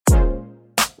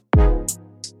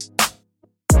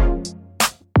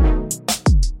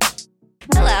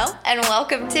and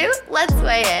welcome to Let's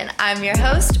Weigh In. I'm your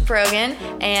host, Brogan,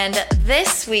 and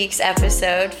this week's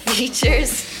episode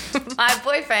features my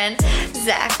boyfriend,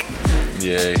 Zach.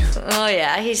 Yay. Oh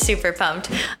yeah, he's super pumped.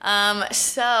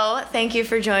 So thank you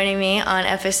for joining me on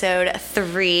episode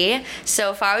 3.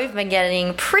 So far we've been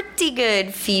getting pretty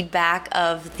good feedback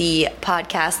of the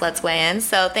podcast Let's Weigh In.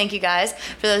 So thank you guys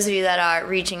for those of you that are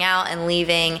reaching out and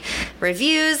leaving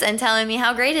reviews and telling me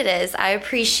how great it is. I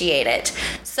appreciate it.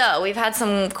 So we've had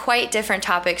some quite different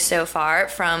topics so far,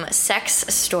 from sex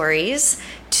stories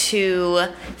to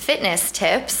fitness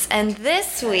tips, and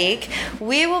this week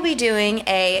we will be doing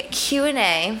a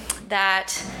Q&A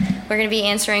that we're going to be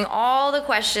answering all the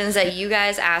questions that you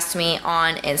guys asked me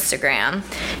on Instagram.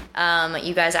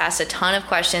 You guys asked a ton of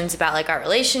questions about like our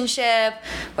relationship,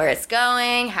 where it's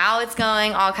going, how it's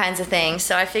going, all kinds of things.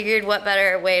 So I figured what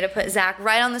better way to put Zach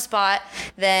right on the spot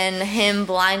than him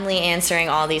blindly answering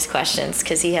all these questions,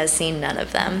 because he has seen none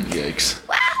of them. Yikes.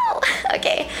 Wow.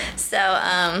 Okay.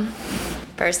 So,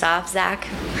 first off, Zach,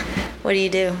 what do you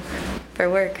do for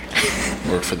work?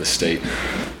 Work for the state.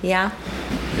 Yeah?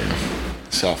 Yeah.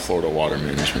 South Florida Water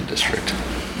Management District.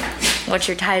 What's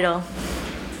your title?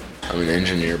 I'm an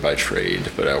engineer by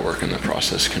trade, but I work in the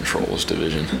process controls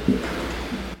division.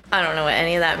 I don't know what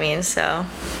any of that means, so.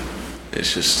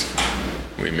 It's just,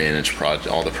 we manage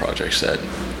all the projects that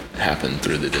happen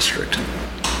through the district.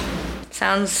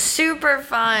 Sounds super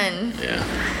fun. Yeah.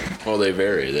 Well, they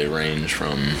vary. They range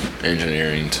from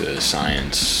engineering to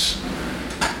science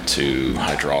to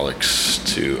hydraulics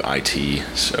to IT,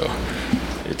 so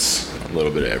it's a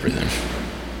little bit of everything.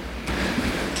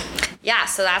 Yeah,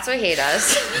 so that's what he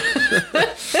does.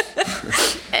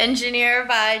 Engineer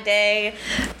by day,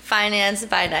 finance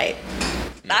by night.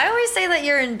 I always say that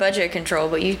you're in budget control,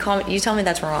 but you tell me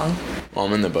that's wrong. Well,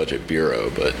 I'm in the budget bureau,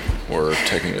 but we're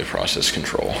technically process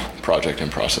control, project and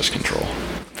process control.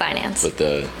 Finance.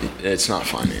 But it's not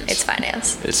finance. It's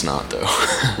finance. It's not, though.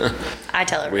 I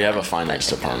tell everyone. We have a finance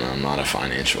department. I'm not a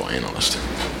financial analyst.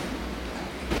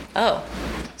 Oh,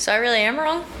 so I really am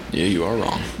wrong? Yeah, you are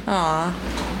wrong. Aw.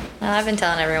 Well, I've been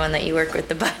telling everyone that you work with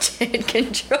the budget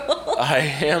control. I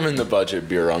am in the budget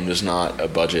bureau. I'm just not a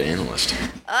budget analyst.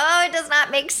 Oh, it does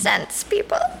not make sense,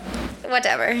 people.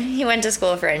 Whatever. He went to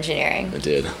school for engineering. I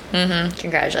did. Mm-hmm.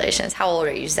 Congratulations. How old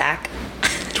are you, Zach?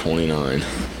 29.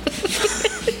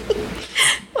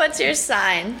 What's your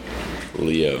sign?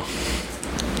 Leo.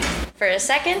 For a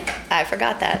second, I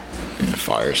forgot that.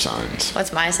 Fire signs.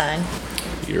 What's my sign?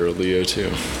 You're a Leo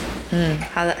too.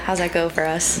 How's that go for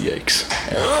us? Yikes.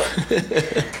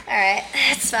 All right,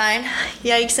 it's fine.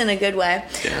 Yikes in a good way.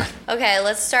 Yeah. Okay,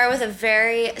 let's start with a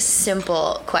very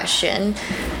simple question.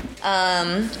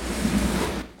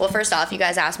 Well, first off, you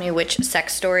guys asked me which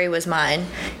sex story was mine.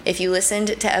 If you listened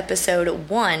to episode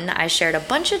 1, I shared a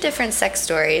bunch of different sex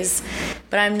stories,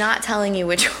 but I'm not telling you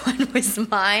which one was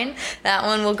mine. That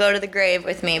one will go to the grave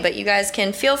with me, but you guys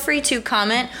can feel free to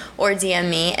comment or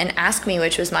DM me and ask me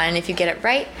which was mine, and if you get it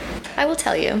right, I will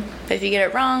tell you. But if you get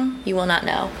it wrong, you will not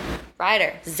know.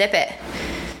 Ryder, zip it.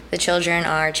 The children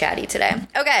are chatty today.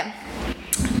 Okay.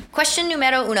 Question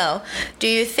numero uno. Do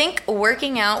you think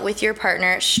working out with your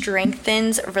partner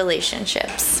strengthens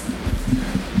relationships?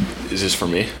 Is this for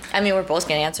me? I mean, we're both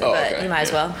going to answer, but okay. you might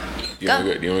as well. Do you want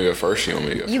me to go first? Or you want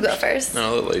me to go You first? go first.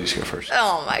 No, let ladies go first.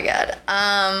 Oh my god.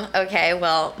 Okay,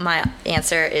 well, my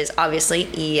answer is obviously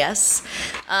yes.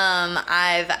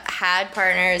 I've had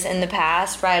partners in the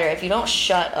past. Ryder, if you don't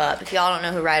shut up, if y'all don't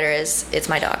know who Ryder is, it's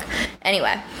my dog.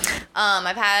 Anyway,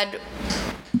 I've had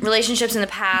relationships in the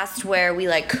past where we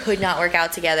like could not work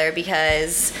out together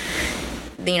because,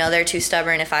 you know, they're too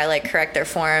stubborn. If I like correct their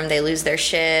form, they lose their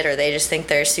shit, or they just think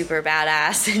they're super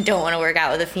badass and don't want to work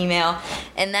out with a female,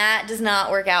 and that does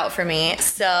not work out for me.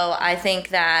 So I think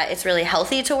that it's really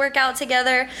healthy to work out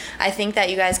together. I think that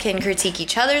you guys can critique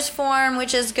each other's form,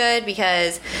 which is good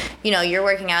because, you know, you're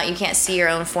working out, you can't see your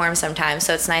own form sometimes,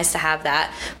 so it's nice to have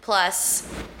that.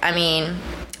 Plus, I mean,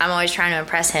 I'm always trying to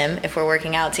impress him if we're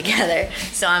working out together,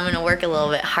 so I'm going to work a little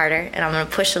bit harder, and I'm going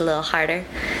to push a little harder,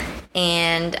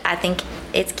 and I think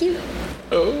it's cute.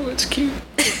 Oh, it's cute.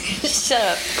 Shut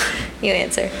up. You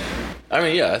answer. I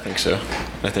mean, yeah, I think so.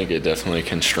 I think it definitely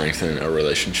can strengthen a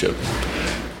relationship.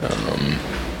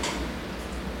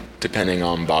 Depending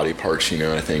on body parts, you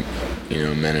know, I think, you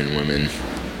know, men and women.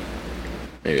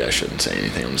 Maybe I shouldn't say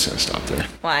anything. I'm just going to stop there.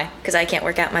 Why? Because I can't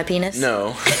work out my penis?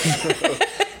 No.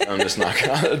 I'm just not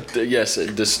gonna. Yes, I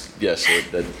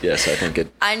think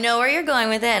it. I know where you're going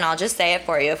with it, and I'll just say it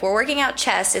for you. If we're working out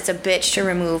chest, it's a bitch to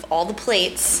remove all the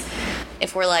plates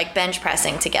if we're like bench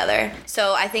pressing together.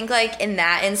 So I think like in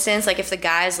that instance, like if the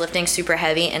guy is lifting super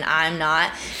heavy and I'm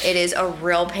not, it is a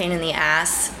real pain in the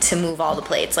ass to move all the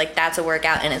plates. Like that's a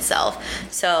workout in itself.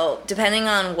 So depending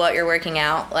on what you're working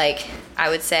out, like I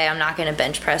would say I'm not going to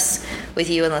bench press with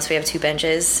you unless we have 2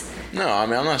 benches. No, I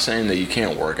mean, I'm not saying that you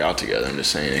can't work out together. I'm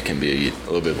just saying it can be a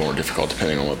little bit more difficult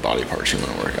depending on what body parts you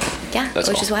want to work out. Yeah, that's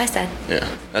which all. is why I said. Yeah,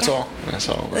 that's all. That's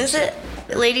all. That's it.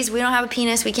 Ladies, we don't have a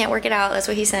penis. We can't work it out. That's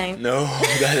what he's saying. No,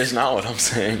 that is not what I'm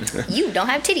saying. You don't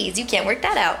have titties. You can't work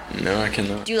that out. No, I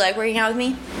cannot. Do you like working out with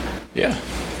me? Yeah.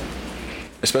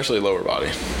 Especially lower body.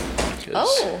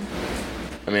 Oh.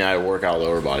 I mean, I work out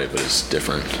lower body, but it's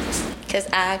different. Because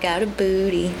I got a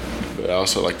booty. But I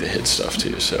also like to hit stuff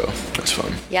too, so that's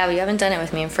fun. Yeah, but you haven't done it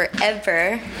with me in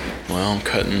forever. Well, I'm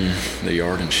cutting the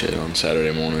yard and shit on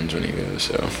Saturday mornings when you go,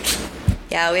 so.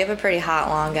 Yeah, we have a pretty hot,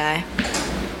 long guy.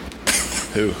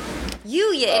 Who?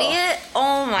 You idiot.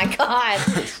 Oh my god.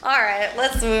 All right,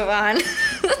 let's move on.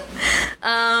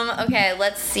 Okay,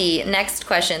 let's see. Next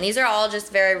question. These are all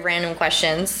just very random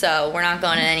questions, so we're not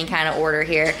going in any kind of order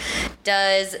here.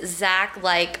 Does Zach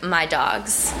like my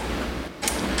dogs?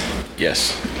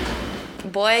 Yes.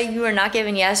 Boy, you are not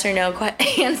giving yes or no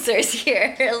answers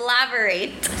here.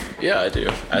 Elaborate. Yeah, I do.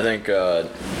 I think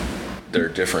they're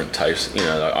different types. You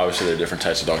know, obviously they're different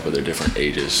types of dogs, but they're different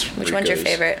ages. Which one's your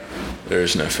favorite?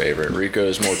 There's no favorite. Rico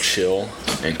is more chill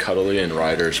and cuddly, and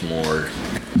Ryder's more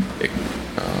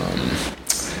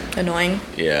annoying.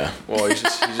 Yeah. Well, he's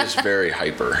just very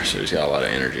hyper, so he's got a lot of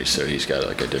energy. So he's got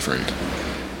like a different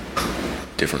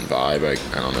vibe.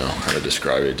 I don't know how to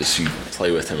describe it. Just you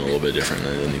play with him a little bit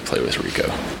differently than you play with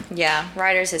Rico. Yeah,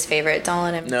 Ryder's his favorite. Don't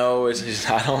let him. No, he's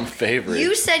not on favorite.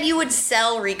 You said you would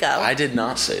sell Rico. I did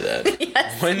not say that.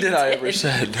 Yes, when did I ever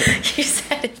say that? You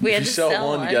said if we had if to you sell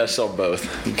one, you gotta sell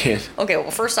both. You can't. Okay, well,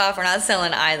 first off, we're not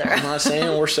selling either. I'm not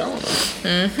saying we're selling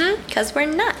them. Because we're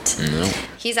not. No.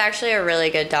 He's actually a really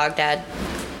good dog dad.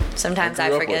 Sometimes I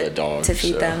grew up with forget a dog, to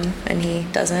feed so- them, and he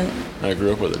doesn't. I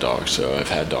grew up with a dog, so I've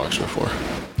had dogs before.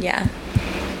 Yeah.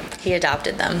 He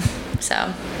adopted them,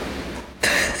 so.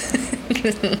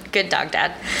 Good dog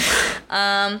dad.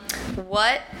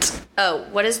 What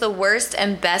is the worst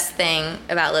and best thing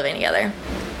about living together?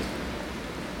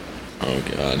 Oh,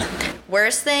 God.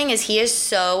 Worst thing is he is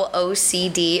so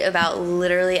OCD about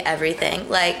literally everything.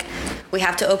 Like, we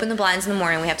have to open the blinds in the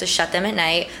morning. We have to shut them at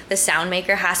night. The sound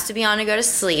maker has to be on to go to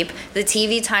sleep. The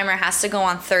TV timer has to go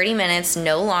on 30 minutes,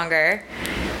 no longer.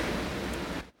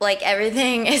 Like,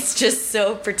 everything is just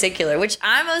so particular, which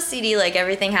I'm OCD. Like,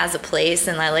 everything has a place,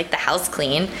 and I like the house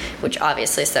clean, which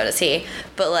obviously so does he.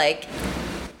 But, like,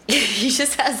 he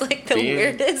just has, like, the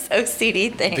weirdest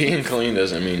OCD thing. Being clean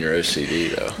doesn't mean you're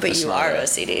OCD, though. But you are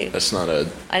OCD. That's not a...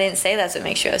 I didn't say that's what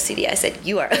makes you OCD. I said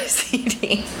you are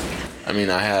OCD. I mean,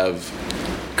 I have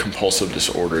compulsive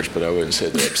disorders, but I wouldn't say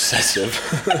they're obsessive.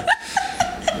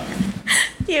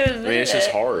 I mean, it's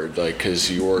just hard, like, because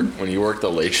when you work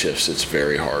the late shifts, it's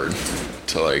very hard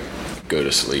to, like, go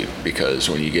to sleep, because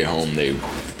when you get home, they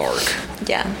bark.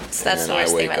 Yeah, so that's the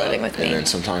worst thing about living with me. And then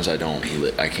sometimes I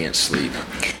can't sleep.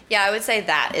 Yeah, I would say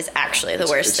that is actually the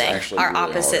worst thing. Our really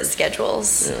opposite hard.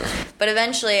 schedules. Yeah. But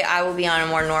eventually, I will be on a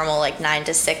more normal, like, 9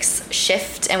 to 6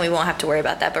 shift, and we won't have to worry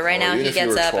about that. But right now, he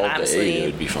gets up and I'm asleep. It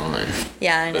would be fine.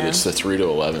 Yeah, I know. But it's the 3 to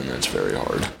 11 that's very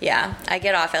hard. Yeah, I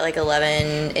get off at like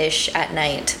 11-ish at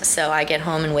night. So I get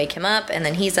home and wake him up, and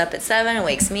then he's up at 7 and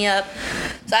wakes me up.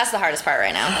 So that's the hardest part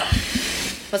right now.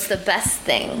 What's the best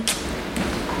thing?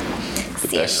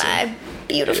 Seeing my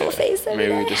beautiful face every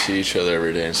Maybe day. we just see each other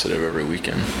every day instead of every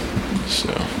weekend.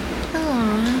 So.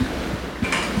 Aww.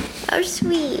 Oh,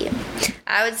 sweet.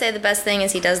 I would say the best thing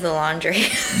is he does the laundry.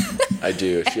 I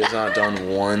do. She has not done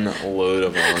one load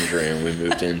of laundry, and we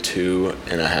moved in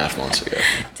 2.5 months ago.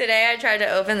 Today I tried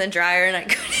to open the dryer and I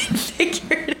couldn't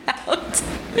figure it out.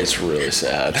 It's really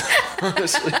sad.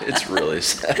 Honestly, it's really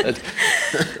sad.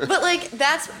 But like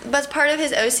that's part of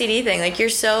his OCD thing. Like, you're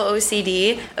so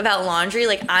OCD about laundry.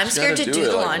 Like, I'm scared to do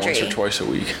the laundry. Once or twice a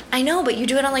week. I know, but you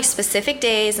do it on like specific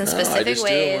days and specific I just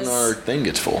ways. do it when our thing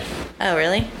gets full. Oh,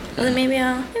 really? Well, then maybe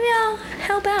I'll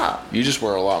help out. You just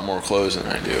wear a lot more clothes than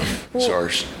I do, so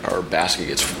our basket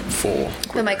gets full.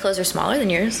 But my clothes are smaller than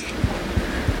yours.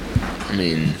 I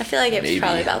mean, I feel like it's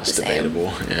probably about the same.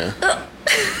 Debatable, yeah.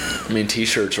 I mean,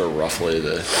 t-shirts are roughly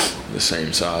the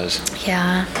same size.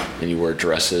 Yeah. And you wear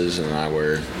dresses, and I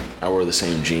wear the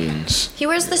same jeans. He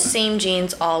wears the same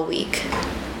jeans all week.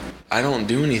 I don't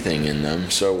do anything in them,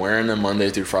 so wearing them Monday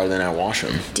through Friday, then I wash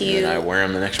them. And then I wear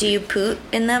them the next week. Do you poot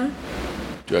in them?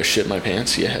 Do I shit my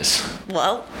pants? Yes.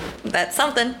 Well, that's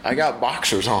something. I got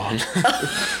boxers on.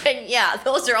 And yeah,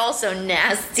 those are also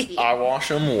nasty. I wash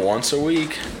them once a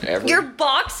week. Your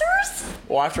boxers?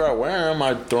 Well, after I wear them,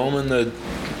 I throw them in the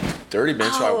dirty bin,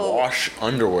 so I wash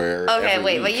underwear. Okay, every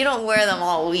wait, week. but you don't wear them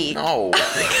all week. No.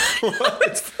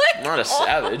 I'm not a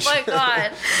savage. Oh my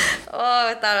god. Oh,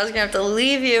 I thought I was gonna have to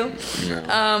leave you.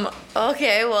 No.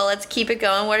 Okay, well, let's keep it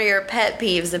going. What are your pet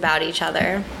peeves about each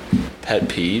other? Pet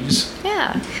peeves?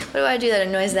 Yeah. What do I do that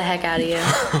annoys the heck out of you?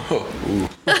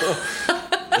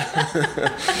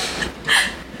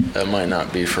 That might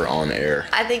not be for on air.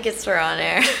 I think it's for on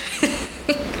air.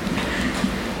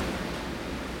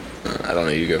 I don't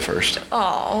know. You go first.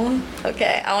 Oh,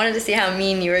 okay. I wanted to see how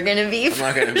mean you were gonna be. I'm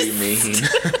not gonna be mean.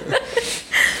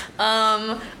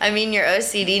 I mean, your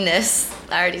OCD-ness.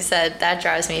 I already said that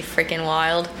drives me freaking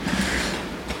wild.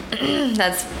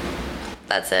 That's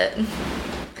it.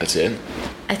 That's it?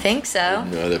 I think so.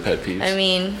 No other pet peeves? I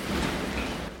mean,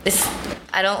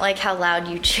 I don't like how loud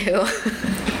you chew.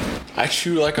 I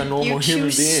chew like a normal human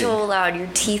You chew being. so loud. Your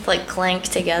teeth like clank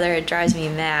together. It drives me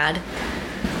mad.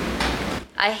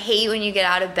 I hate when you get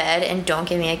out of bed and don't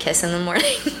give me a kiss in the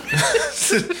morning.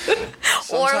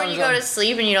 Or when you go to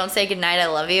sleep and you don't say goodnight, I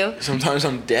love you. Sometimes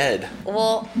I'm dead.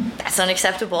 Well, that's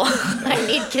unacceptable. I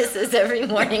need kisses every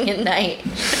morning and night.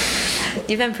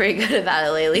 You've been pretty good about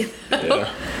it lately, though. Yeah.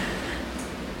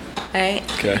 Alright.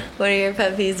 Okay. What are your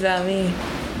pet peeves about me?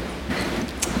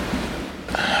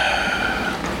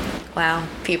 Wow,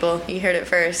 people, you heard it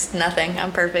first. Nothing.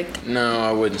 I'm perfect. No,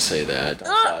 I wouldn't say that.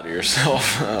 Don't flatter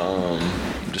yourself. I'm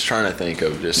just trying to think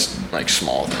of just like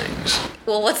small things.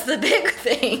 Well, what's the big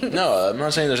thing? No, I'm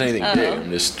not saying there's anything big.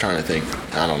 I'm just trying to think.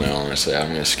 I don't know, honestly. I'm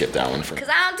going to skip that one for Because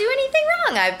I don't do anything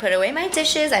wrong. I put away my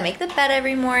dishes. I make the bed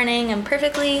every morning. I'm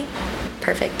perfectly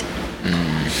perfect.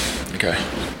 Okay,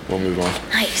 we'll move on.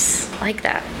 Nice. I like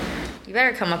that. You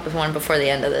better come up with one before the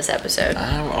end of this episode.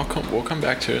 We'll come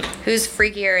back to it. Who's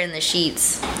freakier in the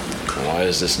sheets? Why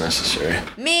is this necessary?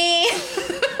 Me!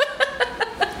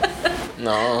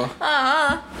 No.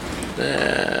 Uh-huh.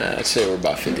 I'd say we're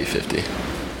about 50-50.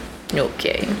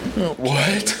 Okay.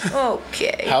 What?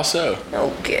 Okay. How so?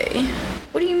 Okay.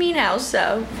 What do you mean, how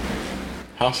so?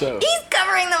 How so? He's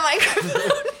covering the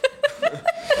microphone.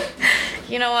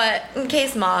 You know what? In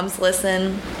case moms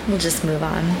listen, we'll just move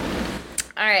on.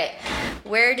 All right.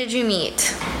 Where did you meet?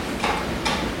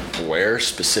 Where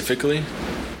specifically?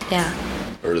 Yeah.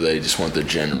 Or do they just want the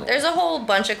general? There's a whole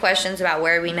bunch of questions about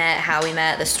where we met, how we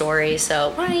met, the story.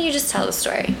 So why don't you just tell the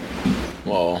story?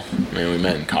 Well, I mean, we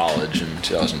met in college in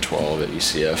 2012 at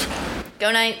UCF. Go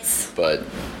Knights. But,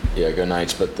 yeah, go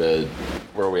Knights. But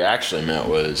where we actually met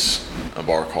was a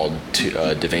bar called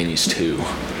Devaney's 2.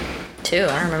 2.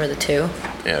 I remember the 2.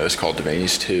 Yeah, it was called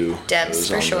Devaney's 2. Debs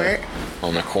for short.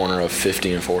 On the corner of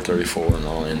 50 and 434 in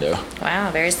Orlando. Wow,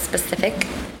 very specific.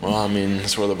 Well, I mean,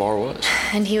 that's where the bar was.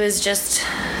 And he was just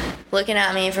looking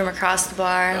at me from across the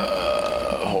bar,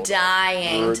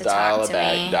 dying to talk to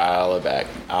me. Dial it back.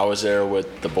 I was there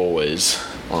with the boys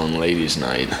on ladies'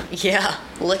 night. Yeah,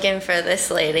 looking for this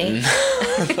lady.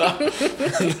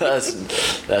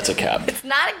 That's a cap. It's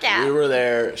not a cap. We were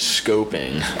there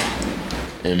scoping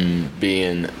and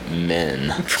being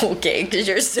men. Okay, because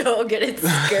you're so good at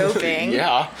scoping.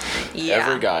 Yeah.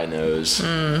 Every guy knows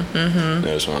Mm-hmm.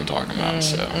 knows what I'm talking about.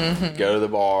 So go to the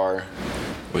bar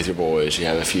with your boys. You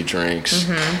have a few drinks.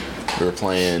 Mm-hmm. We were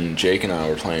playing. Jake and I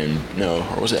were playing. No,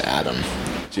 or was it Adam?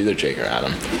 It's either Jake or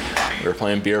Adam. We were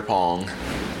playing beer pong.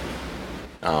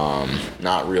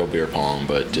 Not real beer pong,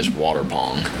 but just water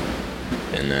pong.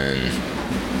 And then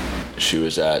she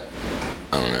was at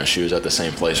the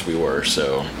same place we were,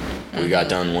 so we got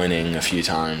done winning a few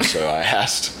times, so I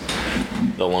asked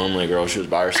the lonely girl, she was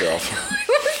by herself.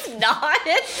 Not.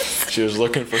 She was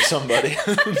looking for somebody.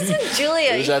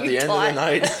 Julia, it was at the end of the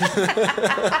night.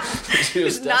 She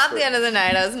was not the end of the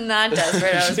night. I was not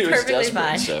desperate. I was perfectly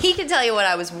fine. So. He could tell you what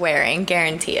I was wearing,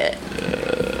 guarantee it.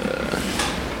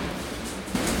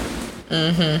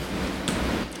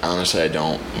 Honestly, I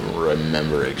don't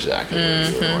remember exactly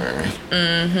what you were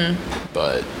wearing.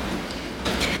 But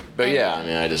yeah, I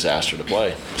mean, I just asked her to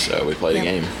play. So we played a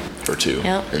game for 2,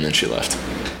 and then she left.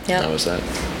 Yep. That was that.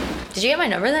 Did you get my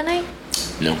number that night?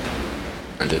 No,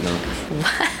 I did not.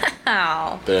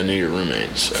 Wow. But I knew your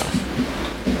roommate, so.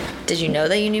 Did you know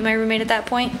that you knew my roommate at that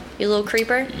point? You little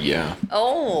creeper? Yeah.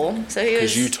 Oh, so he was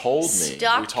because you told me.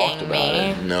 Stalking we talked about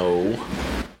it. No.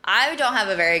 I don't have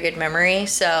a very good memory,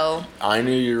 so I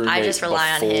knew your roommate. I just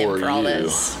rely on him for all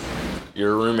this.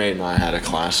 Your roommate and I had a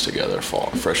class together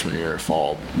freshman year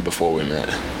fall before we met.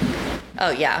 Oh,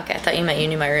 yeah, okay. I thought you meant you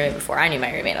knew my roommate before I knew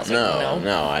my roommate. I was like, no.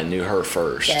 No, I knew her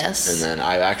first. Yes. And then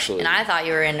I actually... And I thought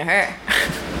you were into her.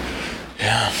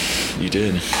 Yeah, you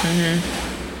did.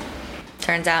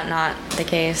 Turns out not the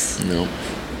case. Nope.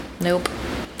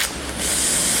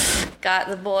 Got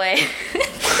the boy.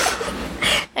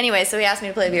 Anyway, so he asked me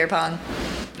to play beer pong.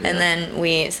 Yeah. And then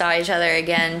we saw each other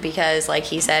again because, like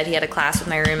he said, he had a class with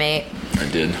my roommate. I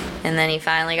did. And then he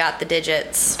finally got the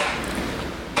digits.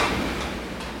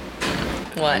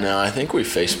 What? No, I think we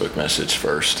Facebook messaged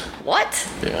first. What?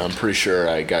 Yeah, I'm pretty sure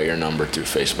I got your number through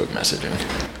Facebook messaging.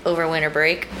 Over winter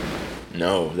break?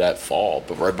 No, that fall,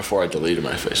 but right before I deleted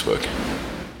my Facebook.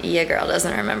 Yeah, girl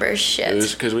doesn't remember shit. It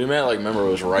was because we met, like, remember,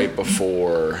 it was right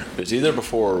before, it was either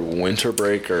before winter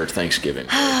break or Thanksgiving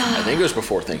break. I think it was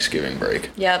before Thanksgiving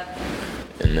break. Yep.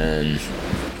 And then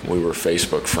we were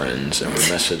Facebook friends, and we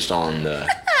messaged on the,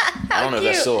 I don't know if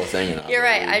that's still a thing or not. You're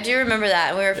right, I do remember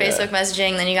that. We were Facebook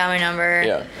messaging, then you got my number.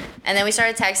 Yeah. And then we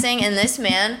started texting, and this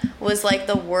man was, like,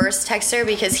 the worst texter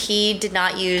because he did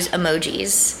not use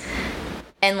emojis.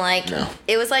 And, like,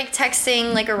 it was like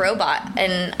texting like a robot.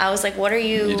 And I was like, what are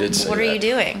you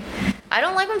doing? I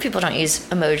don't like when people don't use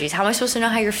emojis. How am I supposed to know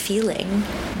how you're feeling?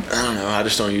 I don't know. I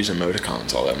just don't use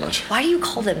emoticons all that much. Why do you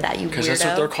call them that, you weirdo? Because that's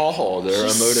what they're called. They're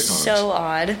emoticons. So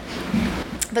odd.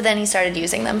 But then he started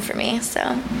using them for me,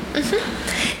 so.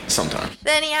 Sometimes.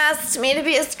 Then he asked me to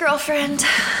be his girlfriend.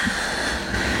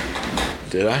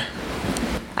 Did I?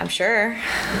 I'm sure.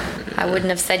 I wouldn't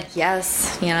have said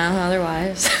yes,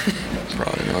 otherwise.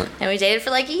 Probably not. And we dated for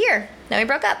like a year. Then we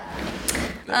broke up.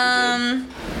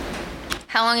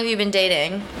 How long have you been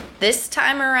dating? This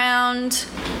time around,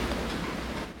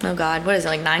 oh God, what is it,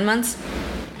 like 9 months?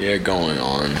 Yeah, going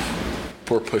on.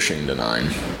 We're pushing to 9.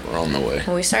 We're on the way.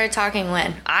 Well, we started talking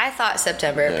when? I thought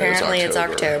September. Yeah, apparently it's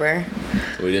October.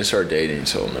 We didn't start dating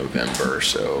until November,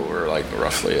 so we're like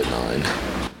roughly at 9.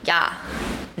 Yeah.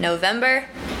 November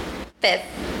 5th.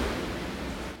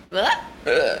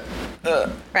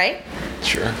 Right?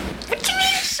 Sure. What do you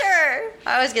mean, sure?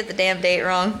 I always get the damn date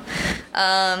wrong.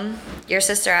 Your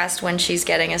sister asked when she's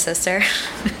getting a sister.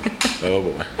 Oh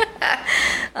boy.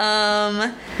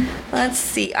 Let's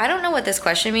see. I don't know what this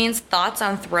question means. Thoughts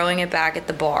on throwing it back at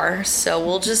the bar. So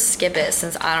we'll just skip it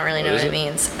since I don't really know what it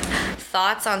means.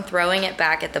 Thoughts on throwing it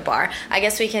back at the bar. I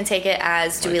guess we can take it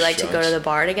as, do we like to go to the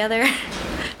bar together?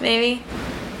 Maybe.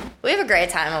 We have a great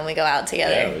time when we go out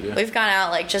together. Yeah, we do. We've gone out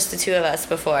like just the two of us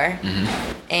before.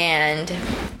 Mm-hmm. And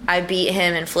I beat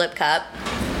him in Flip Cup.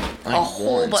 Like a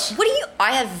whole bunch. What do you...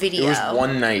 I have video. It was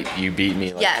one night you beat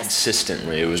me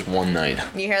consistently. It was one night.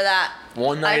 You hear that?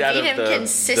 One night I beat him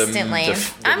consistently.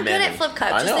 I'm good at Flip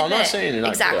Cup. I know. I'm not saying you're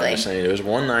not exactly. good. I'm saying it was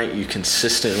one night you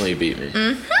consistently beat me.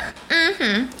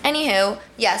 Anywho,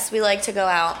 yes, we like to go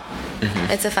out.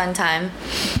 Mm-hmm. It's a fun time.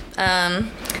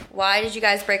 Why did you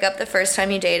guys break up the first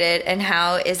time you dated, and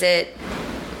how is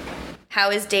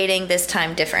dating this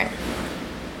time different?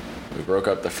 We broke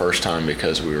up the first time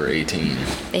because we were 18.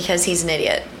 Because he's an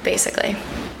idiot, basically.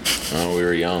 Well, we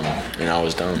were young, and I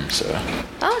was dumb, so...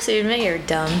 Oh, so you admit you're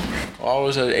dumb. Well, I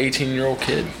was an 18-year-old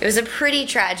kid. It was a pretty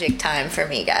tragic time for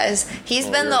me, guys. He's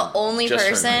been the only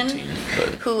person 19,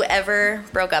 who ever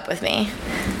broke up with me.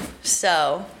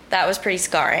 So, that was pretty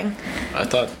scarring. I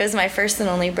thought... It was my first and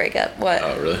only breakup. What?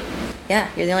 Oh, really? Yeah,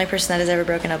 you're the only person that has ever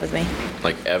broken up with me.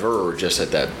 Like, ever, or just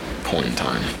at that point in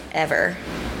time? Ever.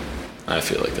 I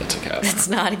feel like that's a cap. It's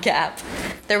not a cap.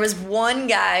 There was one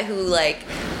guy who, like,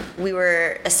 we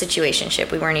were a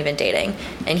situationship. We weren't even dating.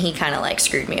 And he kind of, like,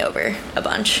 screwed me over a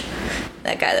bunch.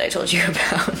 That guy that I told you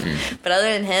about. But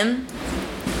other than him,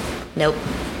 nope.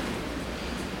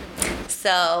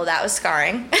 So that was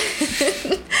scarring.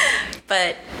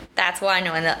 But that's why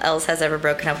no one else has ever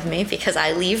broken up with me, because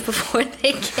I leave before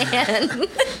they can.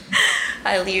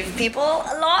 I leave people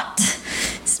a lot.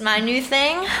 It's my new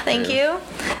thing. Thank you.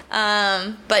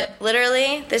 But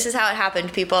literally, this is how it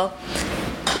happened, people.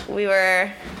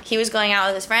 He was going out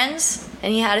with his friends,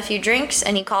 and he had a few drinks,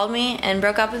 and he called me and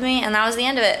broke up with me, and that was the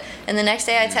end of it. And the next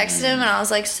day I texted him, and I was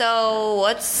like, so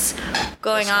what's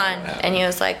going on? And he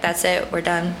was like, that's it, we're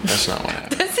done. That's not what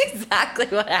happened. That's exactly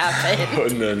what happened. Oh,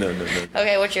 no.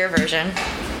 Okay, what's your version?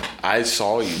 I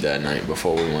saw you that night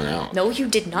before we went out. No, you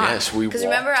did not. Yes, we walked. Because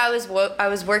remember, I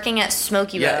was working at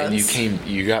Smoky Bones. Yeah, and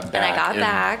you got back. And I got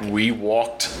back. We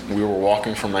were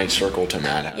walking from Night Circle to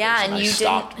Mad Hatter's. Yeah, and you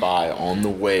stopped by on the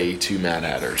way to Mad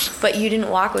Hatter's. But you didn't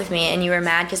walk with me, and you were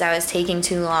mad because I was taking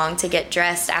too long to get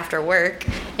dressed after work,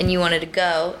 and you wanted to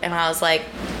go, and I was like,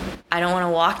 I don't want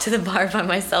to walk to the bar by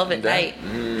myself at night.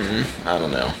 man. I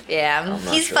don't know. Yeah,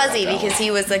 he's sure fuzzy about that because one.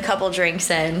 he was a couple drinks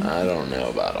in. I don't know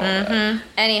about all that.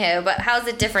 Anywho, but how's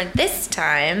it different this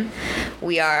time?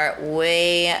 We are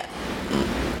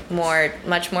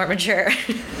much more mature.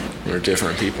 We're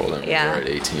different people than we were at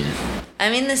 18. I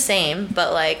mean, the same,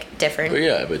 but like different.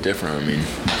 But different. I mean,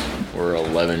 we're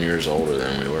 11 years older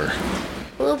than we were.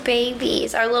 Little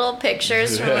babies. Our little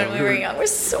pictures from when we were young were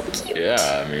so cute.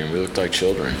 Yeah, I mean, we looked like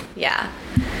children. Yeah.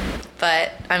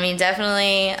 But, I mean,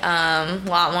 definitely a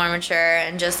lot more mature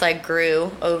and just, like,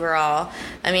 grew overall.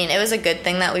 I mean, it was a good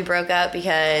thing that we broke up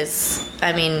because,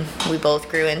 I mean, we both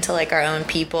grew into, like, our own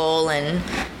people. And,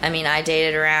 I mean, I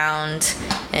dated around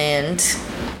and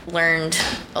learned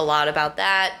a lot about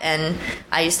that. And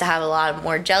I used to have a lot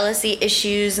more jealousy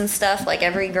issues and stuff like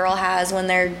every girl has when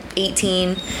they're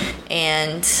 18.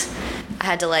 And I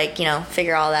had to, like, you know,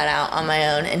 figure all that out on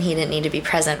my own, and he didn't need to be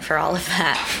present for all of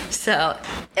that. So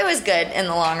it was good in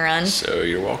the long run. So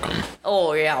you're welcome.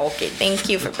 Oh, yeah, okay. Thank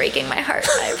you for breaking my heart.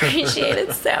 I appreciate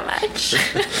it so much.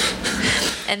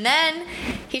 And then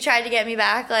he tried to get me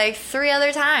back like 3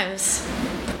 other times,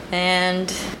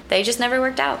 and they just never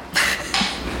worked out.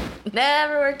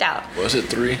 Never worked out. Was it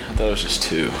 3? I thought it was just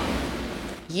 2.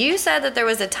 You said that there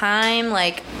was a time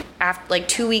like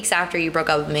 2 weeks after you broke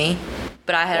up with me,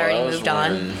 but I had already moved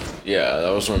on. Yeah, that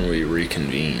was when we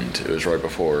reconvened. It was right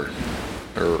before,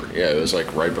 it was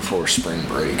like right before spring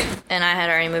break. And I had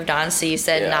already moved on, so you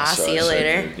said, so see you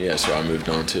later. So I moved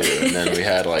on too. And then we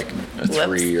had like a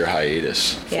 3-year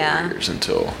hiatus. 4 years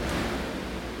until.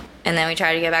 And then we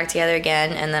tried to get back together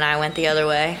again, and then I went the other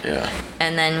way. Yeah.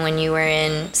 And then when you were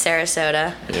in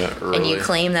Sarasota, early. And you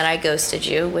claimed that I ghosted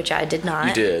you, which I did not.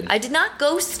 You did. I did not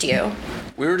ghost you.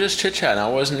 We were just chit-chatting. I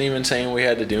wasn't even saying we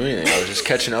had to do anything. I was just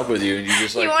catching up with you, and you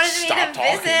just like you wanted stopped me to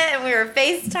talking. visit, and we were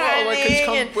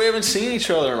FaceTiming. We haven't seen each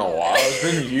other in a while. It's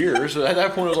been years. At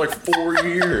that point, it was like 4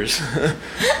 years.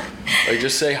 Like,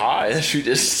 just say hi. And she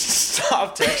just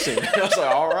stopped texting. And I was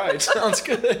like, all right, sounds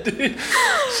good, dude.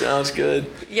 Sounds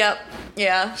good. Yep.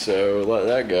 Yeah. So let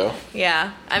that go.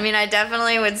 Yeah. I mean, I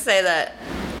definitely would say that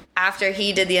after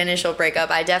he did the initial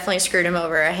breakup, I definitely screwed him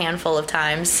over a handful of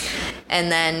times.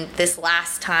 And then this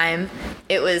last time,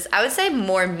 it was, I would say,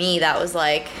 more me that was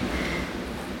like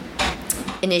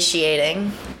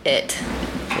initiating it.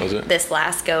 Was it? This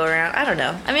last go around. I don't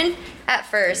know. I mean, at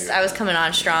first, I was coming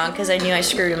on strong because I knew I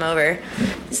screwed him over.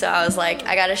 So I was like,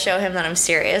 I got to show him that I'm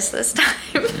serious this time.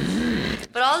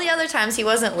 But all the other times, he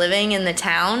wasn't living in the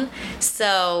town.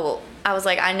 So I was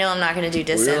like, I know I'm not going to do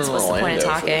distance. What's the point of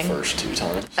talking? For the first 2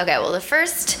 times. Okay, well, the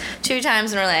first 2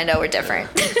 times in Orlando were different.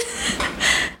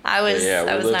 I was we not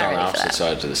lived ready on for opposite that.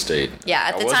 sides of the state. Yeah,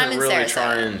 at the time in Sarasota. I wasn't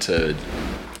Sarasota. really trying to.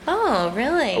 Oh,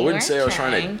 really? I wouldn't say I was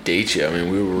trying to date you. I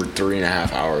mean, we were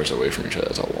 3.5 hours away from each other.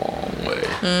 That's a long way.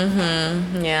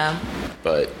 Mm-hmm. Yeah.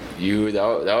 But that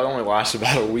would only last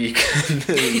about a week.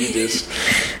 You just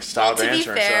stopped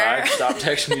answering. So I stopped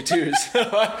texting you too.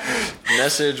 So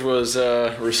message was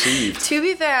received. To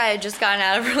be fair, I had just gotten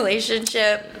out of a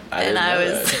relationship. And I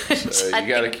was so you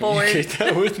gotta communicate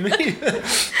that with me.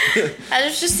 I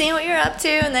was just seeing what you were up to,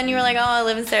 and then you were like, oh, I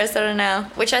live in Sarasota now,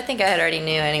 which I think I had already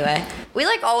knew anyway. We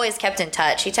like always kept in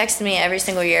touch. He texted me every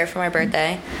single year for my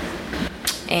birthday.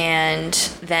 And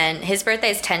then his birthday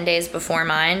is 10 days before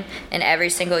mine, and every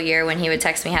single year when he would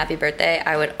text me happy birthday,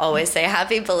 I would always say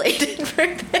happy belated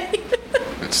birthday.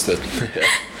 It's the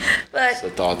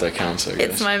thought that counts, I guess.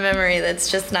 It's my memory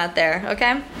that's just not there,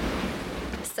 okay?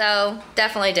 So,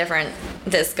 definitely different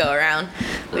this go around.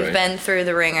 We've been through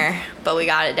the ringer, but we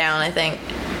got it down, I think.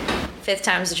 5th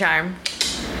time's the charm.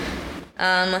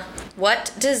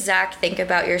 What does Zach think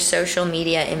about your social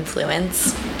media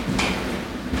influence?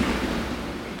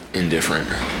 Indifferent.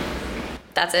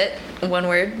 That's it? One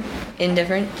word?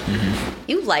 Indifferent? Mm-hmm.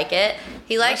 You like it.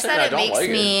 He likes that it makes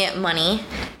me money,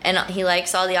 and he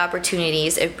likes all the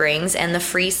opportunities it brings and the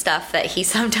free stuff that he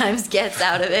sometimes gets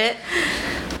out of it.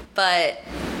 But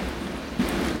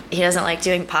he doesn't like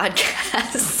doing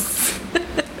podcasts.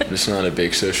 I'm just not a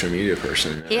big social media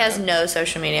person. He has no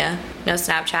social media. No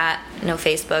Snapchat, no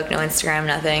Facebook, no Instagram,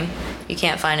 nothing. You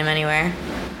can't find him anywhere.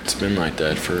 It's been like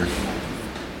that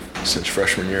since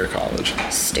freshman year of college.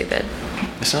 Stupid.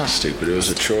 It's not stupid. It was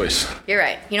a choice. You're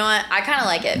right. You know what? I kind of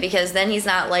like it because then he's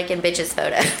not liking bitches'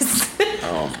 photos.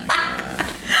 Oh, my God.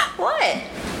 What?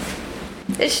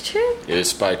 It's true.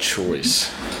 It's by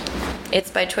choice. It's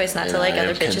by choice not to like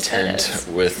other bitches' photos. I am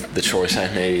content with the choice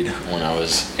I made when I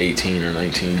was 18 or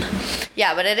 19.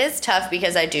 Yeah, but it is tough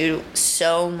because I do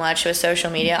so much with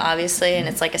social media, obviously, and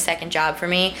it's like a second job for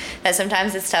me, that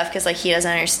sometimes it's tough because, like, he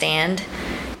doesn't understand.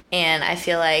 And I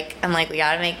feel like, I'm like, we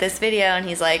gotta make this video, and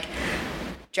he's like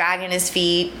dragging his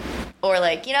feet, or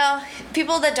like, you know,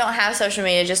 people that don't have social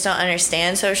media just don't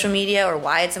understand social media or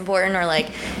why it's important, or like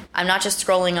I'm not just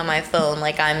scrolling on my phone,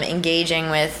 like I'm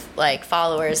engaging with like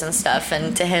followers and stuff,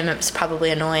 and to him it's probably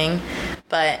annoying,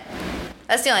 but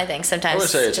that's the only thing. Sometimes I would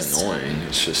say it's annoying.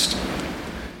 It's just,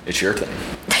 it's your thing.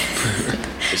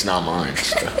 It's not mine.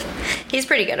 So. He's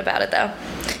pretty good about it though.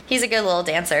 He's a good little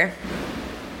dancer.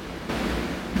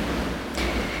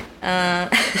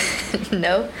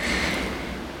 No.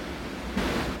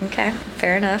 Okay,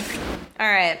 fair enough. All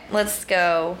right, let's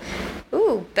go.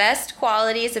 Ooh, best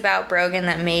qualities about Brogan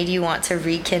that made you want to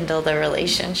rekindle the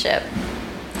relationship.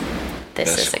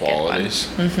 This best is a qualities?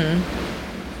 good one. Mm-hmm.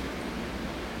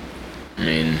 I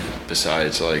mean,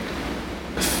 besides like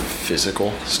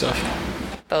physical stuff.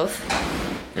 Both.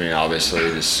 I mean, obviously,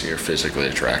 you're physically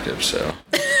attractive, so.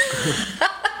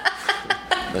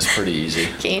 That's pretty easy.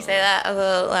 Can you say that a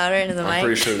little louder into the mic? I'm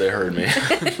pretty sure they heard me.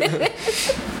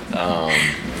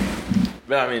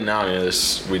 But I mean,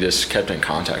 we just kept in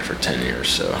contact for 10 years,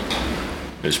 so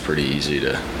it was pretty easy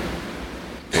to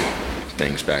pick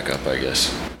things back up, I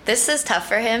guess. This is tough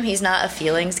for him. He's not a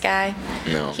feelings guy.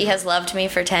 No. He has loved me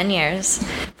for 10 years,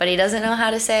 but he doesn't know how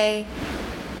to say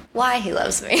why he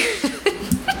loves me.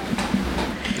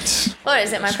 What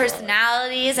is it? My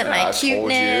personality? Is it my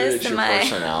cuteness? It's your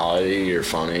personality. You're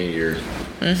funny. You're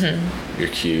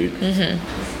cute. I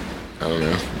don't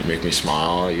know. You make me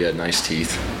smile. You got nice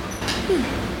teeth.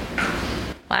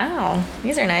 Wow,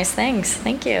 these are nice things.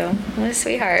 Thank you. What a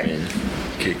sweetheart. I mean,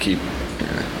 could keep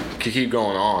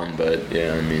going on, but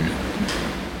yeah, I mean,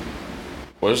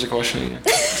 what was the question again?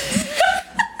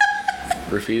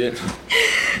 Repeat it.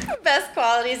 Best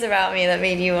qualities about me that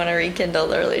made you want to rekindle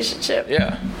the relationship.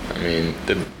 Yeah. I mean,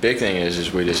 the big thing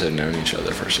is we just have known each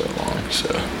other for so long, so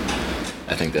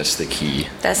I think that's the key.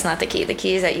 That's not the key. The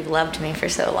key is that you've loved me for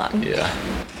so long. Yeah.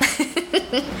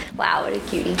 Wow, what a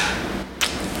cutie.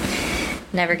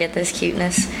 Never get this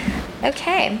cuteness.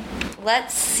 Okay,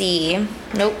 let's see.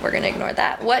 Nope, we're going to ignore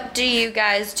that. What do you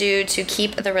guys do to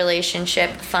keep the relationship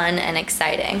fun and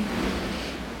exciting?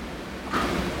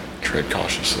 Tread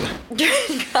cautiously.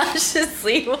 Tread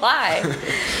cautiously? Why?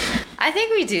 I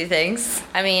think we do things.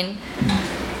 I mean,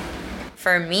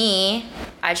 for me,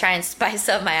 I try and spice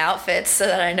up my outfits so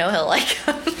that I know he'll like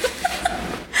them.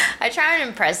 I try and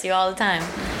impress you all the time.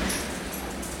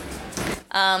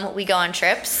 We go on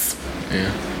trips.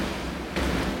 Yeah.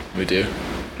 We do.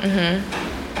 Mm-hmm.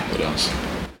 What else?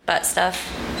 Butt stuff.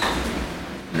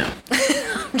 No.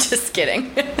 I'm just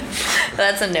kidding.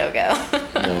 That's a no-go.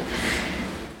 No.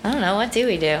 I don't know. What do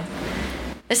we do?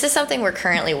 This is something we're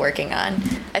currently working on.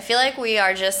 I feel like we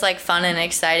are just like fun and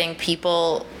exciting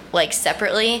people like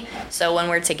separately. So when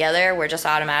we're together, we're just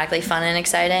automatically fun and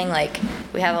exciting. Like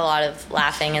we have a lot of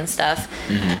laughing and stuff.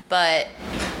 Mm-hmm. But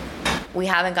we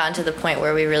haven't gotten to the point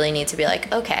where we really need to be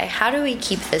like, okay, how do we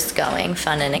keep this going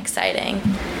fun and exciting?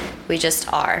 We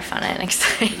just are fun and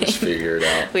exciting. Just figure it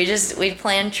out. We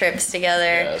plan trips together.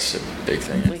 Yeah, that's a big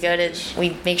thing.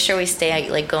 We make sure we stay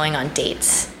like going on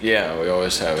dates. Yeah, we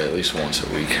always have at least once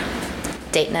a week.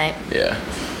 Date night. Yeah.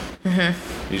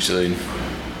 Mm-hmm. Usually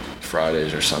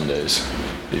Fridays or Sundays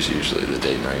is usually the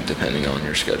date night, depending on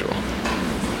your schedule.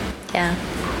 Yeah.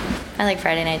 I like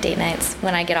Friday night date nights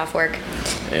when I get off work.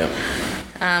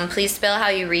 Yeah. Please spell how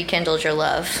you rekindled your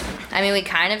love. I mean, we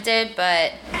kind of did,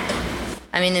 but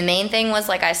I mean, the main thing was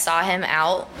like I saw him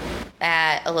out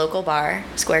at a local bar,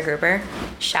 Square Grouper.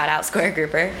 Shout out Square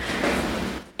Grouper.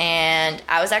 And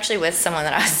I was actually with someone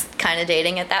that I was kind of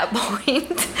dating at that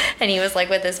point. And he was like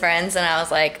with his friends, and I was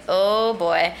like, oh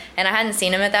boy. And I hadn't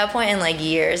seen him at that point in like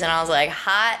years, and I was like,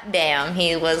 hot damn,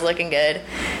 he was looking good.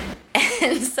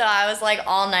 And so I was like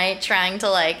all night trying to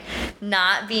like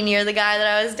not be near the guy that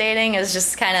I was dating. It was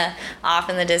just kind of off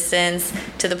in the distance,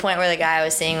 to the point where the guy I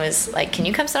was seeing was like, can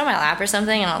you come sit on my lap or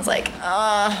something? And I was like,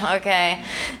 oh, okay.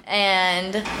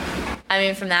 And I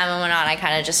mean, from that moment on, I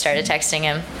kind of just started texting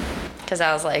him, because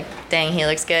I was like, dang, he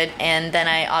looks good. And then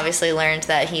I obviously learned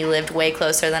that he lived way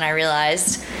closer than I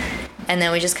realized. And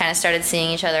then we just kind of started seeing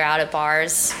each other out at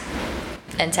bars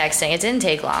and texting. It didn't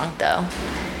take long, though.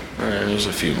 It was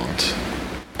a few months.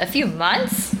 A few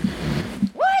months?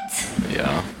 What?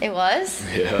 Yeah. It was?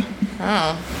 Yeah.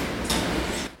 Oh.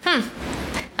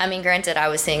 I mean, granted, I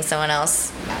was seeing someone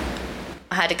else.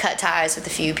 I had to cut ties with a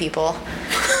few people.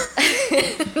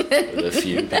 With a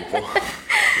few people?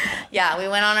 Yeah, we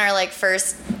went on our like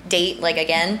first date like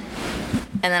again,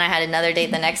 and then I had another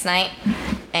date the next night,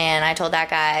 and I told that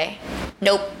guy,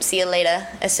 nope, see you later.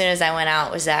 As soon as I went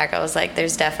out with Zach, I was like,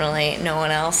 there's definitely no one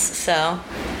else. So,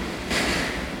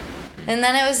 and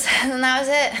that was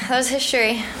it. That was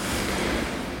history.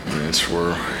 And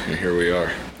here we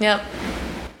are. Yep.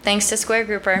 Thanks to Square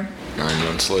Grouper. 9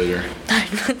 months later. 9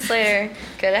 months later.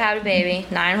 Could have had a baby.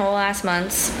 9 whole ass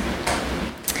months.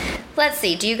 Let's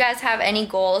see. Do you guys have any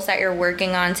goals that you're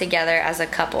working on together as a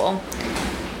couple?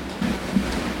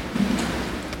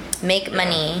 Make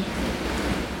money.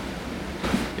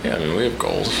 Yeah, I mean, we have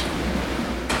goals.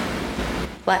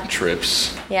 What?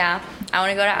 Trips. Yeah. I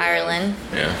want to go to Ireland.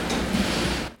 Yeah.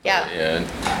 Yeah. Yeah.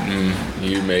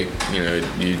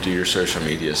 You do your social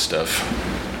media stuff.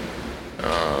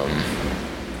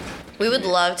 We would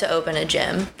love to open a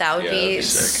gym. That would be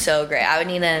so great. I would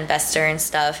need an investor and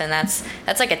stuff, and that's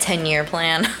like a 10-year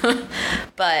plan.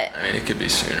 But I mean, it could be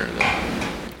sooner though.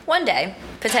 One day,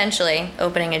 potentially,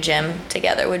 opening a gym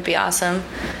together would be awesome.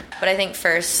 But I think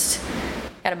first,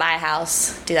 gotta buy a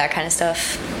house, do that kind of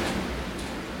stuff.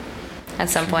 At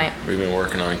some point. We've been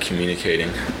working on communicating.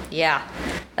 Yeah,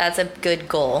 that's a good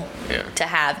goal to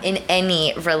have in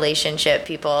any relationship,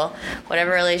 people.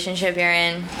 Whatever relationship you're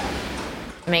in,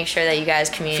 make sure that you guys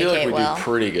communicate well. I feel like we do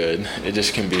pretty good. It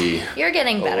just can be You're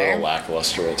getting better. A little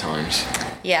lackluster at times.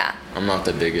 Yeah. I'm not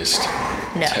the biggest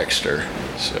texter,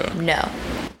 so. No.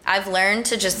 I've learned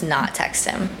to just not text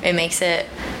him. It makes it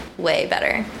way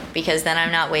better because then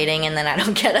I'm not waiting and then I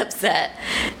don't get upset.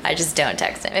 I just don't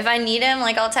text him. If I need him,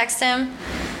 like, I'll text him,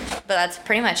 but that's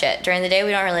pretty much it. During the day,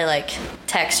 we don't really, like,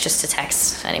 text just to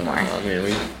text anymore. I mean,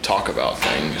 we talk about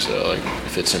things, like,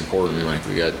 if it's important, like,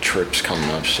 we got trips coming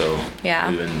up, so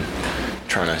we've been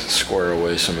trying to square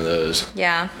away some of those.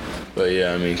 Yeah. But,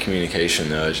 yeah, I mean, communication,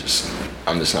 though,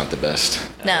 I'm just not the best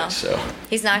at it, so.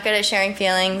 He's not good at sharing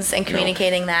feelings and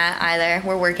communicating that either.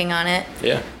 We're working on it.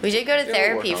 Yeah. We did go to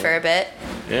therapy for a bit.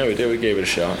 Yeah, we did. We gave it a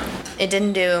shot. It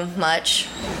didn't do much,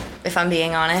 if I'm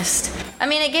being honest. I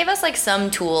mean, it gave us, like,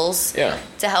 some tools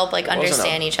to help, like,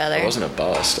 understand each other. It wasn't a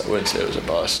bust. I wouldn't say it was a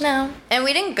bust. No. And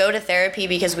we didn't go to therapy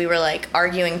because we were, like,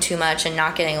 arguing too much and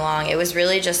not getting along. It was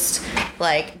really just,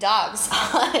 like, dogs.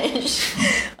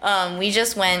 We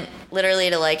just went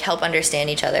literally to, like, help understand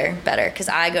each other better. Because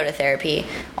I go to therapy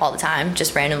all the time,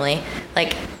 just randomly.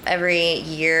 Like, every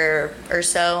year or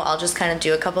so, I'll just kind of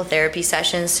do a couple therapy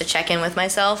sessions to check in with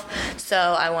myself.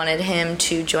 So I wanted him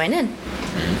to join in.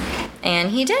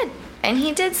 And he did. And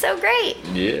he did so great.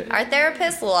 Yeah. Our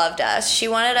therapist loved us. She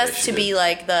wanted us to be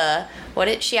like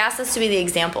she asked us to be the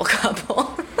example couple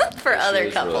for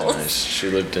other couples. Really nice. She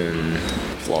lived in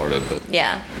Florida, but.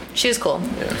 Yeah. She was cool.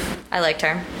 Yeah. I liked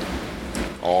her.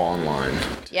 All online.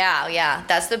 Yeah.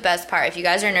 That's the best part. If you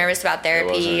guys are nervous about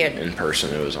therapy. It wasn't in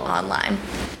person, it was online.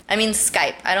 I mean,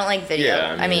 Skype. I don't like video.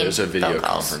 Yeah, I mean it was a video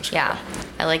conference call. Yeah.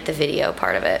 I like the video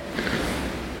part of it.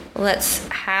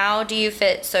 How do you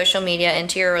fit social media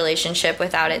into your relationship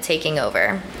without it taking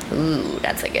over? Ooh,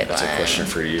 that's a good one. That's a question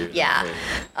for you. Yeah.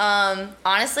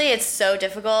 Honestly, it's so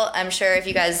difficult. I'm sure if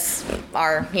you guys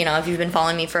are, if you've been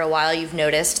following me for a while, you've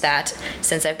noticed that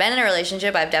since I've been in a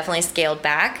relationship, I've definitely scaled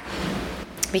back.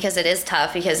 Because it is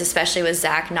tough, because especially with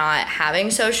Zach not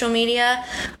having social media,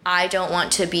 I don't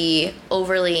want to be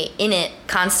overly in it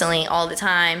constantly all the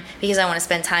time because I want to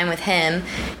spend time with him,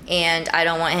 and I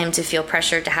don't want him to feel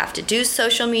pressured to have to do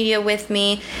social media with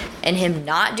me, and him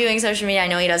not doing social media, I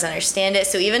know he doesn't understand it.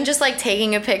 So even just like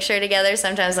taking a picture together,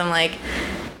 sometimes I'm like,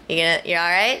 you're all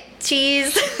right,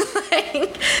 cheese?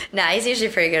 He's usually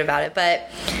pretty good about it,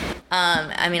 but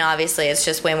I mean, obviously, it's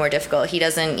just way more difficult. He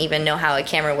doesn't even know how a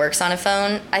camera works on a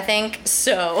phone, I think.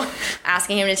 So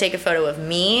asking him to take a photo of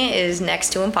me is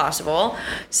next to impossible.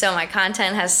 So my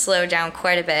content has slowed down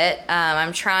quite a bit.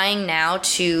 I'm trying now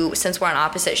to, since we're on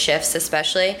opposite shifts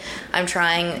especially, I'm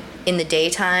trying in the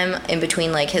daytime, in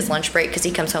between like his lunch break, because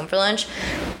he comes home for lunch,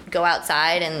 go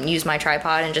outside and use my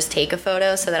tripod and just take a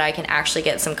photo so that I can actually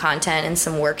get some content and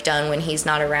some work done when he's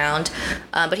not around.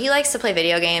 But he likes to play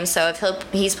video games, so if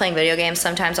he's playing video games,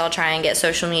 sometimes I'll try and get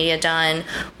social media done,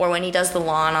 or when he does the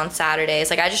lawn on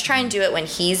Saturdays. Like, I just try and do it when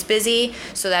he's busy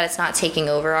so that it's not taking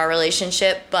over our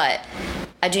relationship. But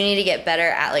I do need to get better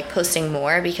at like posting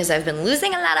more, because I've been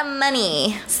losing a lot of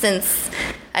money since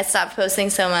I stopped posting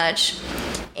so much.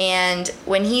 And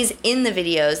when he's in the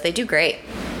videos, they do great.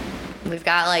 We've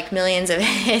got like millions of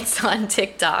hits on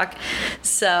TikTok.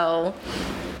 So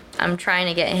I'm trying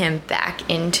to get him back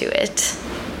into it.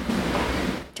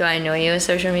 Do I annoy you with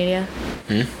social media?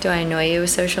 Do I annoy you with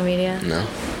social media? No.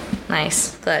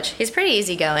 Nice. Clutch. He's pretty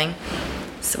easygoing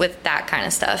with that kind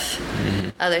of stuff. Mm-hmm.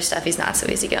 Other stuff, he's not so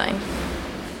easygoing.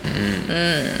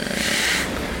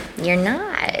 You're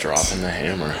not. Dropping the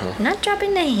hammer, huh? I'm not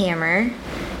dropping the hammer.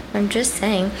 I'm just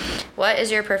saying. What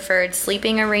is your preferred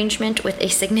sleeping arrangement with a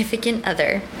significant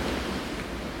other?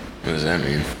 What does that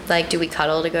mean? Like, do we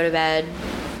cuddle to go to bed?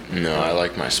 No, I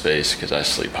like my space because I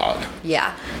sleep hot.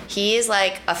 Yeah. He is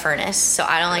like a furnace, so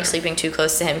I don't like sleeping too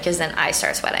close to him because then I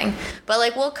start sweating. But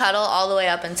like we'll cuddle all the way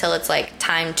up until it's like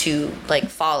time to like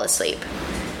fall asleep.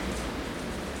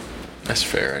 That's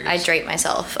fair, I I guess. drape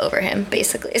myself over him,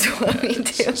 basically, is what we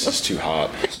do. It's just too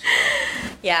hot.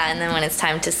 Yeah, and then when it's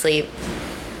time to sleep,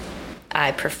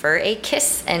 I prefer a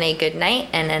kiss and a good night,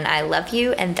 and then I love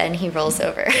you, and then he rolls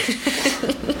over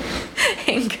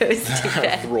and goes to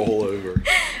bed. Roll over.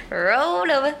 Rolled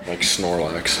over. Like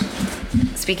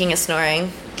Snorlax. Speaking of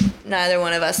snoring, neither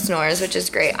one of us snores, which is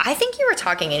great. I think you were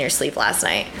talking in your sleep last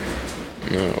night.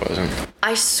 No, it wasn't.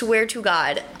 I swear to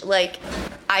God, like,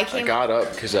 I got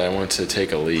up because I went to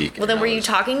take a leak. Well, then were you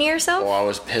talking to yourself? Well, I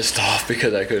was pissed off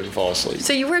because I couldn't fall asleep.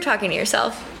 So you were talking to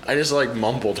yourself? I just like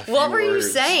mumbled a few What were you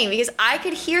words. saying? Because I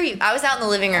could hear you. I was out in the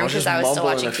living room because I was still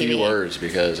watching a few TV. words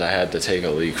because I had to take a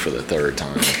leak for the third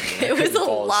time. It was a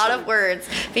lot of words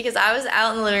because I was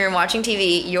out in the living room watching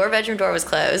TV. Your bedroom door was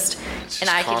closed, and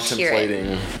I could hear it.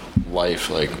 Contemplating life,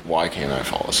 like, why can't I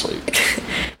fall asleep?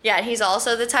 Yeah, he's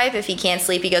also the type, if he can't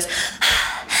sleep, he goes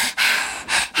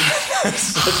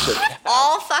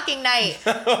all fucking night.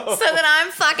 So then I'm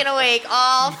fucking awake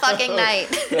all fucking night.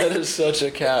 That is such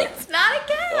a cat. It's not a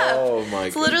cat. Oh my god.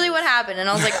 It's literally what happened, and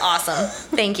I was like, awesome.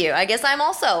 Thank you. I guess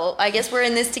we're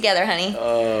in this together, honey.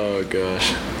 Oh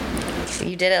gosh.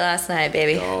 You did it last night,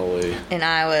 baby. Golly. And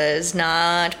I was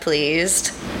not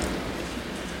pleased.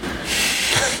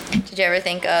 Did you ever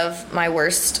think of my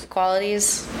worst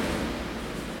qualities?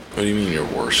 What do you mean your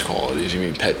worst qualities? You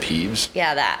mean pet peeves?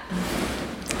 Yeah, that.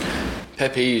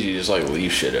 Pet peeves, you just like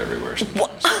leave shit everywhere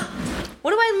sometimes.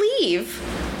 What do I leave?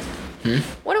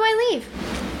 What do I leave?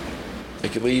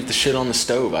 Like you leave the shit on the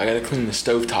stove. I gotta clean the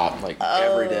stove top like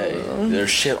every day. There's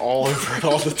shit all over it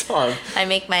all the time. I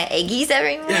make my eggies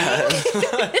every morning.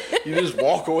 Yeah. You just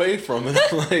walk away from it.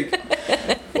 I'm like,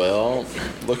 well,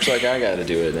 looks like I gotta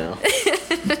do it now.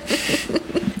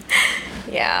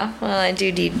 Yeah, well, I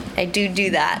do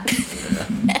that.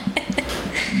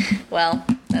 Well,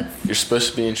 that's... You're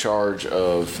supposed to be in charge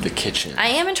of the kitchen. I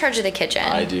am in charge of the kitchen.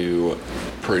 I do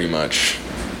pretty much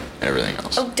everything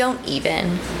else. Oh, don't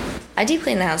even. I deep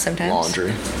clean the house sometimes.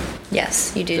 Laundry.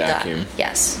 Yes, you do Vacuum. that.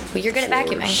 Yes. Well, you're good at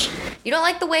Floors. vacuuming. You don't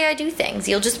like the way I do things.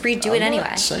 You'll just redo it anyway.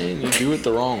 I'm not saying you do it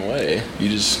the wrong way. You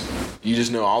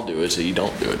just know I'll do it, so you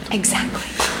don't do it. Exactly.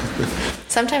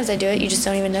 Sometimes I do it, you just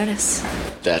don't even notice.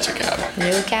 That's a cap.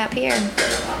 No cap here.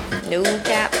 No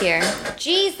cap here.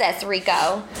 Jesus,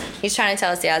 Rico. He's trying to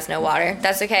tell us he has no water.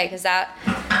 That's okay, because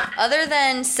other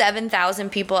than 7,000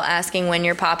 people asking when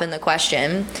you're popping the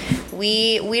question,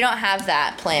 we don't have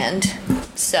that planned.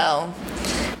 So,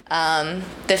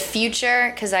 the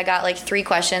future, because I got like 3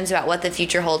 questions about what the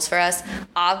future holds for us.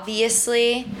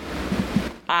 Obviously,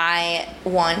 I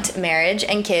want marriage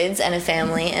and kids and a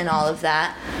family and all of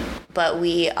that. But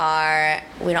we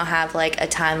don't have like a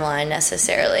timeline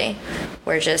necessarily.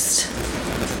 We're just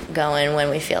going when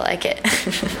we feel like it.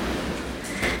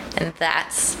 And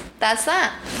that's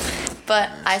that. But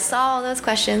I saw all those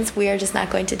questions. We are just not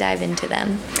going to dive into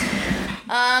them.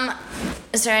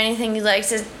 Is there anything you'd like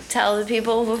to tell the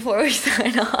people before we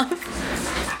sign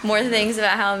off? More things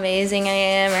about how amazing I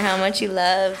am or how much you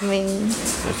love me?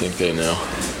 I think they know.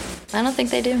 I don't think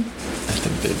they do. I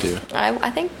think they do.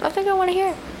 I think I want to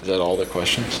hear. Is that all the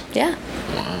questions? Yeah.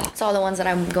 Wow. It's all the ones that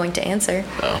I'm going to answer.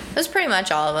 Oh. That's pretty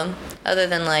much all of them, other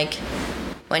than like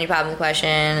when you pop in the question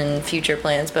and future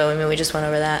plans. But I mean, we just went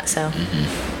over that, so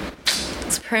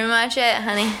that's pretty much it,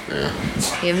 honey. Yeah.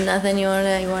 You have nothing you want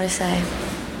to say?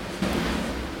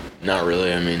 Not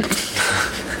really. I mean,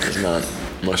 there's not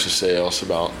much to say else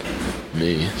about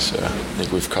me, so I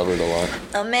think we've covered a lot.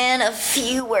 A man of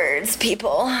few words,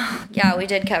 people. Yeah, we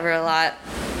did cover a lot,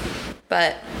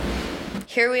 but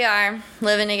here we are,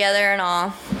 living together and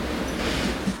all,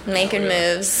 making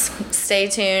moves. Stay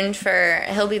tuned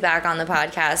he'll be back on the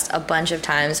podcast a bunch of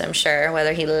times, I'm sure,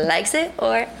 whether he likes it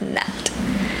or not.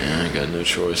 Yeah, I got no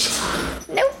choice.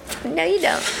 Nope. No, you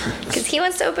don't. Because he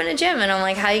wants to open a gym, and I'm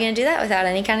like, how are you going to do that without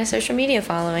any kind of social media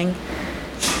following?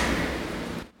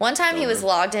 One time he was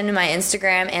logged into my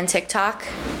Instagram and TikTok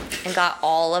and got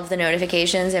all of the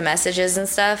notifications and messages and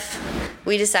stuff.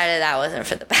 We decided that wasn't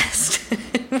for the best.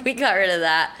 We got rid of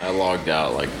that. I logged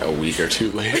out like a week or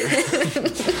 2 later.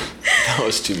 That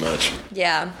was too much.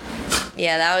 Yeah.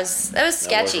 Yeah, that was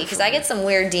sketchy because I get some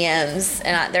weird DMs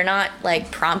and they're not like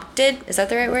prompted. Is that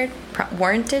the right word?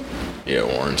 Warranted? Yeah,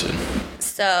 warranted.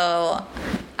 So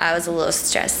I was a little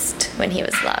stressed when he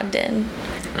was logged in.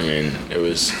 I mean,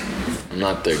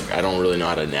 I don't really know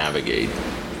how to navigate.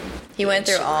 He went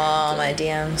through all my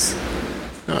DMs.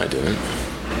 No, I didn't.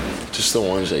 Just the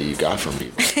ones that you got from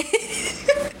people.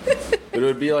 But it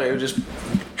would be like, it would just,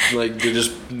 like,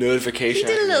 just notification.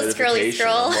 You did a little scrolly notification.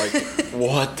 scroll. I'm like,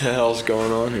 what the hell's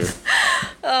going on here?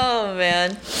 Oh,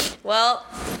 man. Well,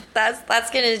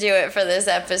 that's going to do it for this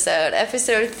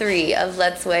episode 3 of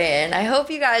Let's Weigh In. I hope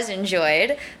you guys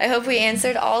enjoyed. I hope we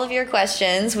answered all of your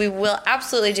questions. We will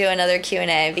absolutely do another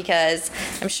Q&A because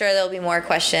I'm sure there'll be more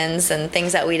questions and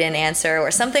things that we didn't answer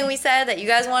or something we said that you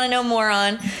guys want to know more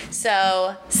on.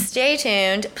 So stay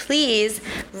tuned. Please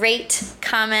rate,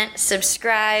 comment,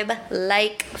 subscribe,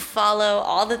 like, follow,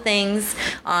 all the things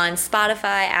on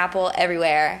Spotify, Apple,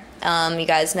 everywhere. You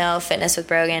guys know Fitness with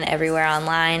Brogan everywhere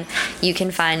online. You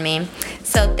can find me.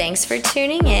 So thanks for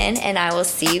tuning in, and I will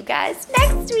see you guys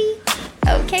next week.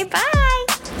 Okay, bye.